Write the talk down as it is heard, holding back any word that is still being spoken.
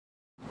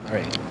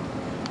Alright,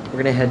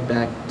 we're gonna head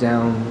back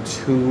down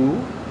to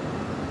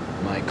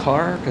my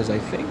car, because I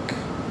think...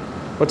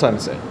 What time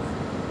is it?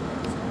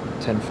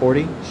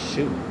 10:40?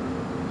 Shoot.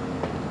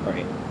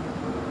 Alright.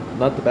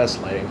 Not the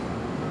best lighting,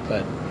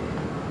 but...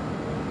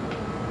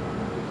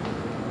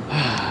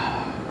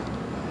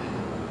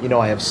 You know,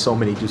 I have so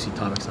many juicy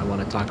topics I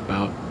want to talk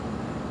about,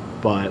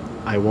 but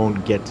I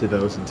won't get to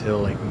those until,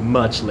 like,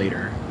 much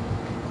later.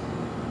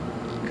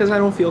 Because I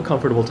don't feel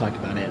comfortable talking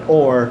about it.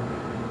 Or,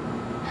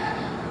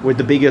 with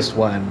the biggest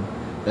one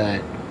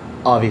that,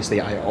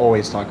 obviously, I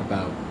always talk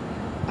about,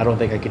 I don't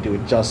think I could do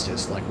it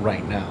justice, like,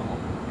 right now.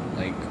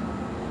 Like,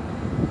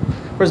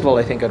 first of all,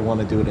 I think I'd want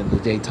to do it in the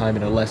daytime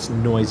in a less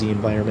noisy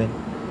environment,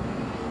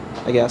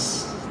 I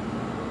guess.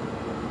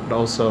 But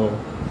also,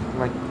 oh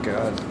my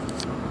god.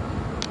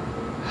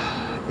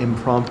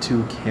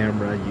 Impromptu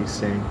camera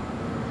using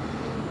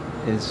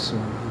is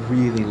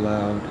really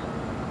loud.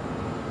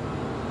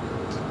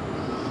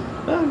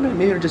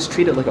 Maybe I'll just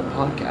treat it like a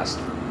podcast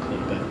a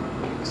little bit,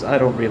 because I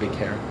don't really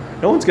care.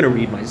 No one's gonna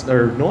read my,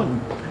 or no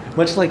one,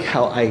 much like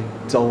how I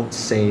don't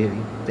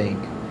think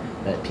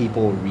that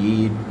people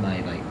read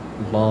my like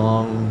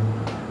long,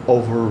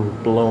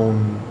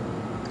 overblown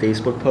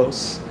Facebook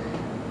posts.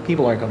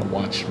 People aren't gonna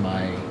watch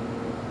my,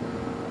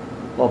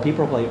 well,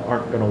 people probably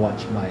aren't gonna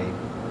watch my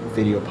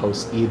video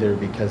posts either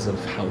because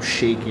of how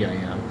shaky I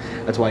am.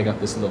 That's why I got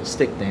this little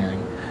stick thing.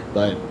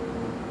 But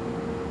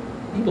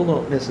people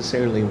don't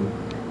necessarily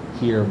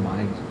hear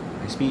my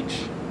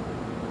speech.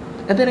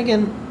 And then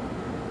again,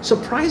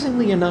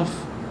 surprisingly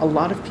enough, a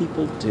lot of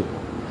people do.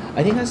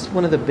 I think that's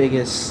one of the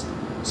biggest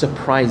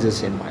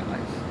surprises in my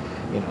life.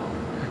 You know,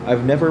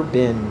 I've never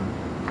been,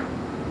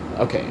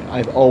 okay,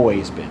 I've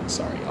always been,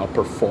 sorry, a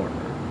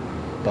performer.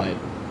 But,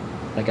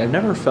 like, I've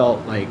never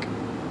felt like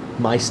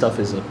my stuff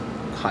is a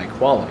high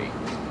quality,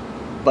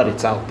 but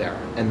it's out there,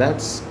 and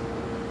that's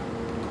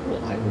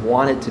cool. I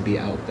want it to be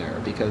out there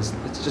because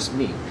it's just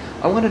me.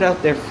 I want it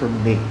out there for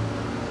me.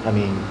 I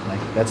mean, like,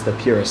 that's the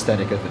pure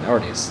aesthetic of an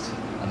artist.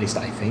 At least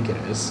I think it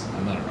is.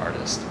 I'm not an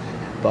artist,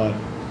 but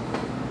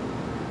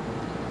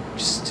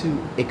just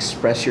to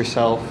express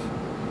yourself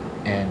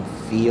and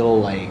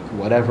feel like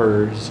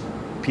whatever's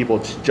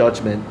people's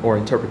judgment or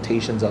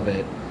interpretations of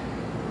it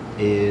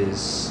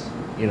is,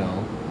 you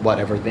know,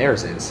 whatever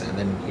theirs is, and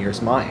then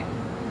here's mine.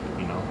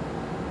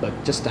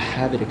 But just to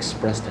have it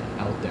expressed and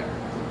out there,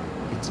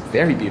 it's a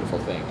very beautiful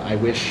thing. I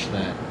wish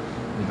that,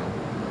 you know,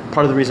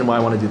 part of the reason why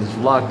I want to do this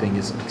vlog thing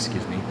is,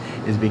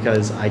 is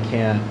because I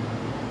can't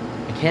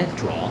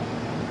draw.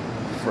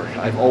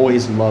 I've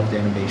always loved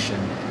animation,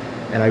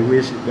 and I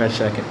wish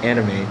I could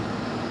animate.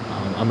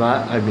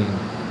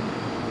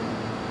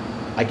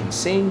 I can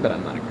sing, but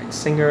I'm not a great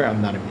singer.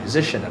 I'm not a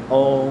musician at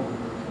all.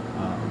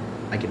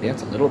 I can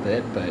dance a little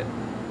bit, but,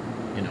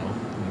 you know,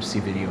 you see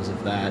videos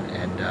of that,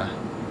 and,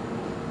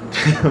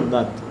 I'm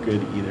not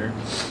good either.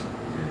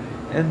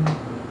 And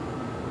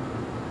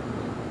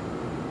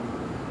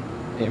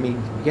I mean,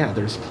 yeah,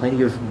 there's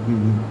plenty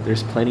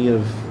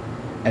of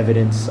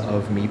evidence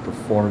of me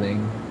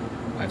performing.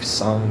 I've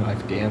sung,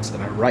 I've danced,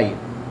 and I write,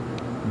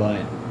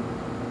 but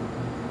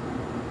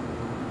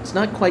it's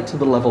not quite to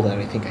the level that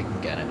I think I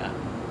can get it at.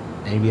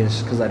 Maybe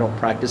it's because I don't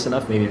practice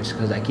enough. Maybe it's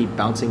because I keep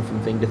bouncing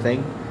from thing to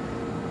thing.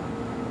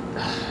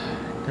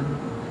 And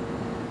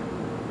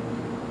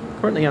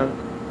currently, I'm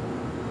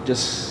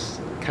just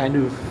kind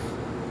of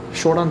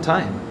short on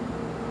time.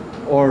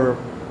 Or,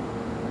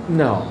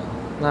 no,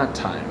 not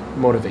time,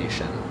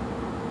 motivation.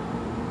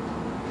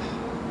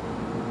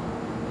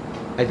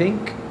 I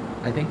think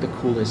the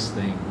coolest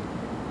thing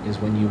is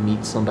when you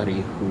meet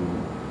somebody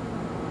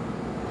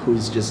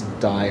who's just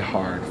die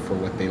hard for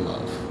what they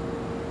love.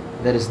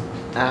 That is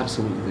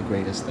absolutely the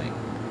greatest thing.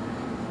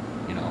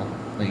 You know,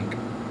 like,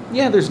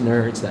 yeah, there's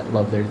nerds that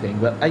love their thing,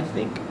 but I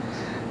think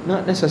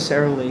not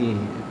necessarily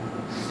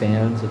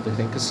fans of the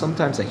thing, because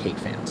sometimes I hate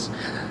fans.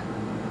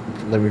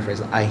 Let me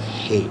rephrase it. I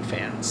hate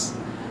fans.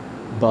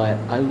 But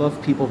I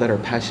love people that are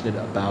passionate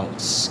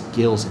about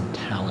skills and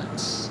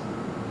talents.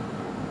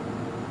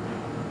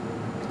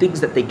 Things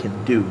that they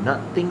can do,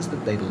 not things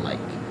that they like.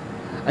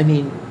 I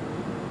mean,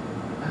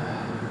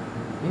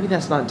 maybe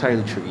that's not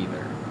entirely true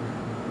either,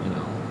 you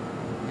know,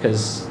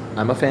 because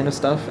I'm a fan of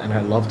stuff, and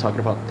I love talking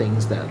about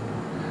things that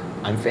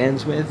I'm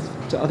fans with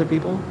to other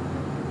people.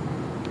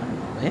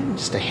 I'm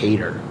just a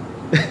hater.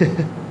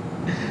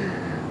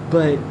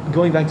 But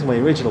going back to my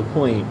original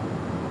point,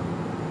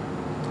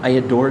 I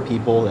adore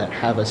people that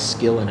have a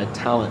skill and a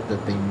talent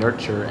that they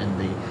nurture and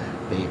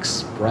they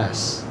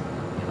express.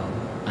 You know,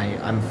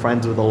 I'm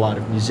friends with a lot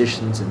of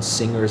musicians and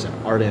singers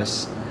and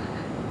artists,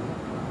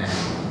 and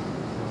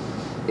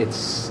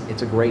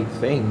it's a great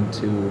thing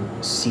to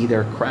see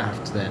their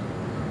craft that,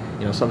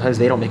 you know, sometimes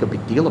they don't make a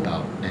big deal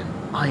about, and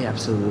I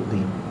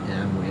absolutely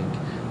am like,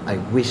 I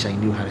wish I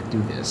knew how to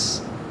do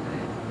this.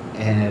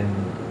 And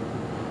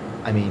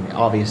I mean,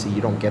 obviously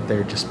you don't get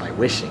there just by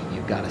wishing.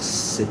 You've got to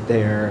sit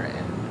there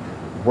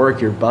and work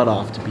your butt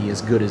off to be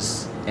as good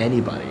as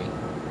anybody.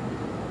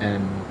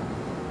 And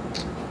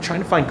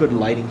trying to find good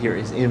lighting here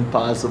is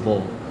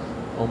impossible.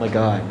 Oh my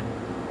god.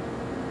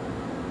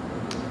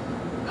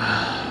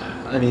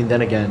 I mean,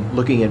 then again,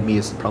 looking at me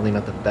is probably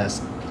not the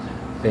best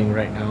thing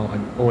right now.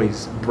 I'm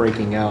always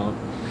breaking out.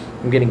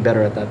 I'm getting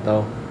better at that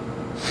though.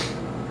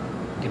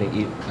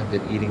 I've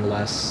been eating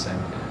less,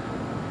 and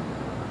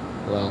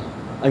well,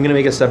 I'm gonna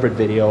make a separate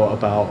video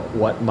about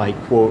what my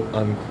quote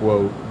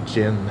unquote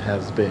gym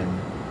has been,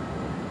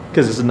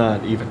 because it's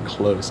not even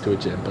close to a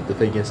gym. But the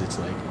thing is, it's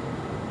like,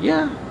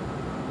 yeah,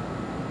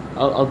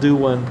 I'll do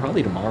one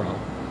probably tomorrow,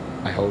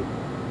 I hope.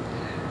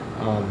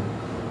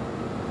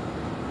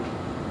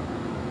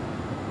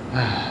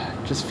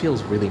 Just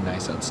feels really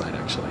nice outside,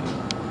 actually.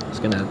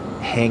 Just gonna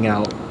hang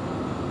out,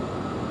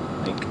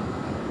 like,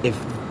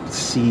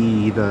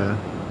 see the,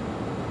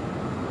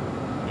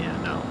 yeah,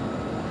 no.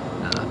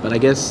 But I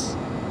guess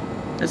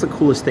that's the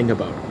coolest thing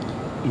about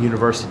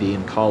university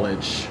and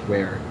college,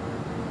 where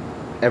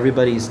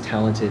everybody's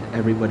talented,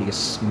 everybody is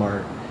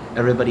smart,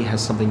 everybody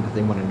has something that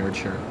they want to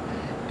nurture.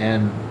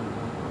 And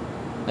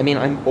I mean,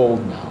 I'm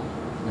old now,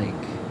 like,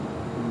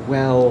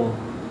 well,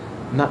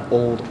 not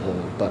old,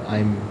 but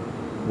I'm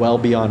well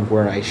beyond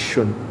where I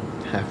shouldn't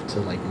have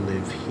to like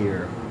live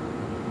here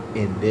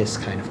in this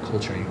kind of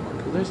culture anymore.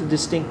 There's a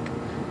distinct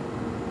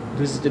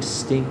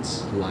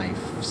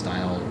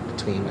lifestyle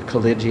between a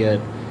collegiate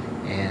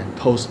and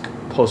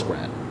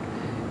post-grad,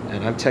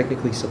 and I'm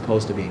technically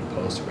supposed to be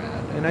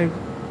post-grad, and I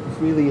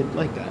really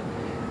like that.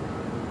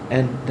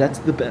 And that's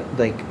the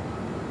like,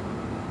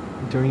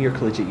 during your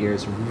collegiate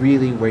years,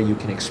 really where you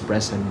can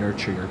express and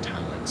nurture your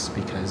talents,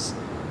 because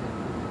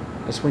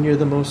that's when you're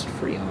the most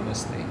free,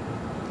 honestly.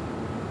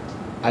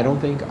 I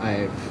think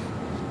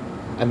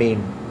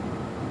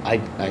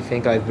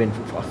I've been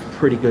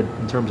pretty good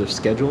in terms of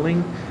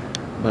scheduling,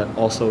 but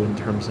also in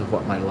terms of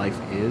what my life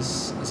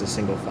is as a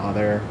single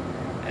father,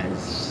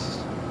 as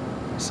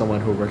someone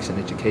who works in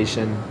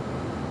education,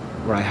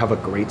 where I have a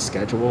great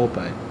schedule,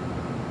 but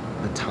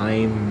the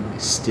time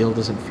still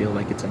doesn't feel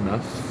like it's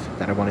enough,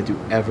 that I want to do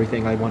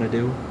everything I want to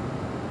do.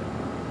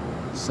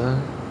 So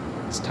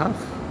it's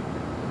tough.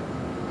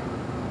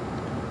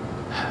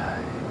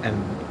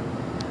 And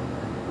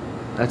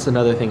that's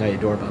another thing I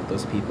adore about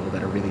those people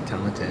that are really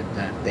talented,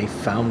 that they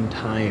found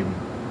time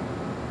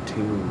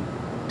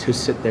to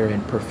sit there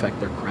and perfect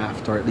their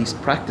craft, or at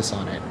least practice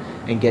on it,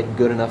 and get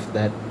good enough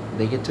that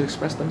they get to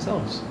express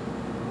themselves.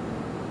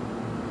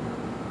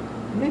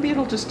 Maybe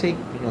it'll just take,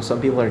 some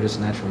people are just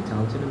naturally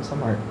talented and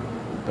some aren't.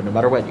 But no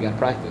matter what, you gotta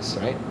practice,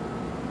 right?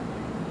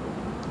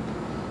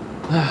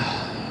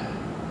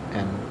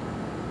 And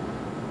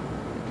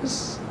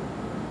just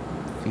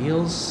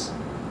feels...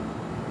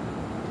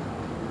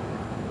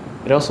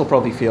 It also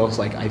probably feels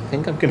like I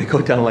think I'm gonna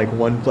go down like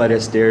one flight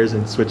of stairs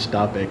and switch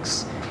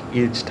topics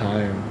each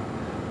time,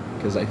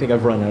 because I think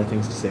I've run out of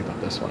things to say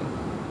about this one.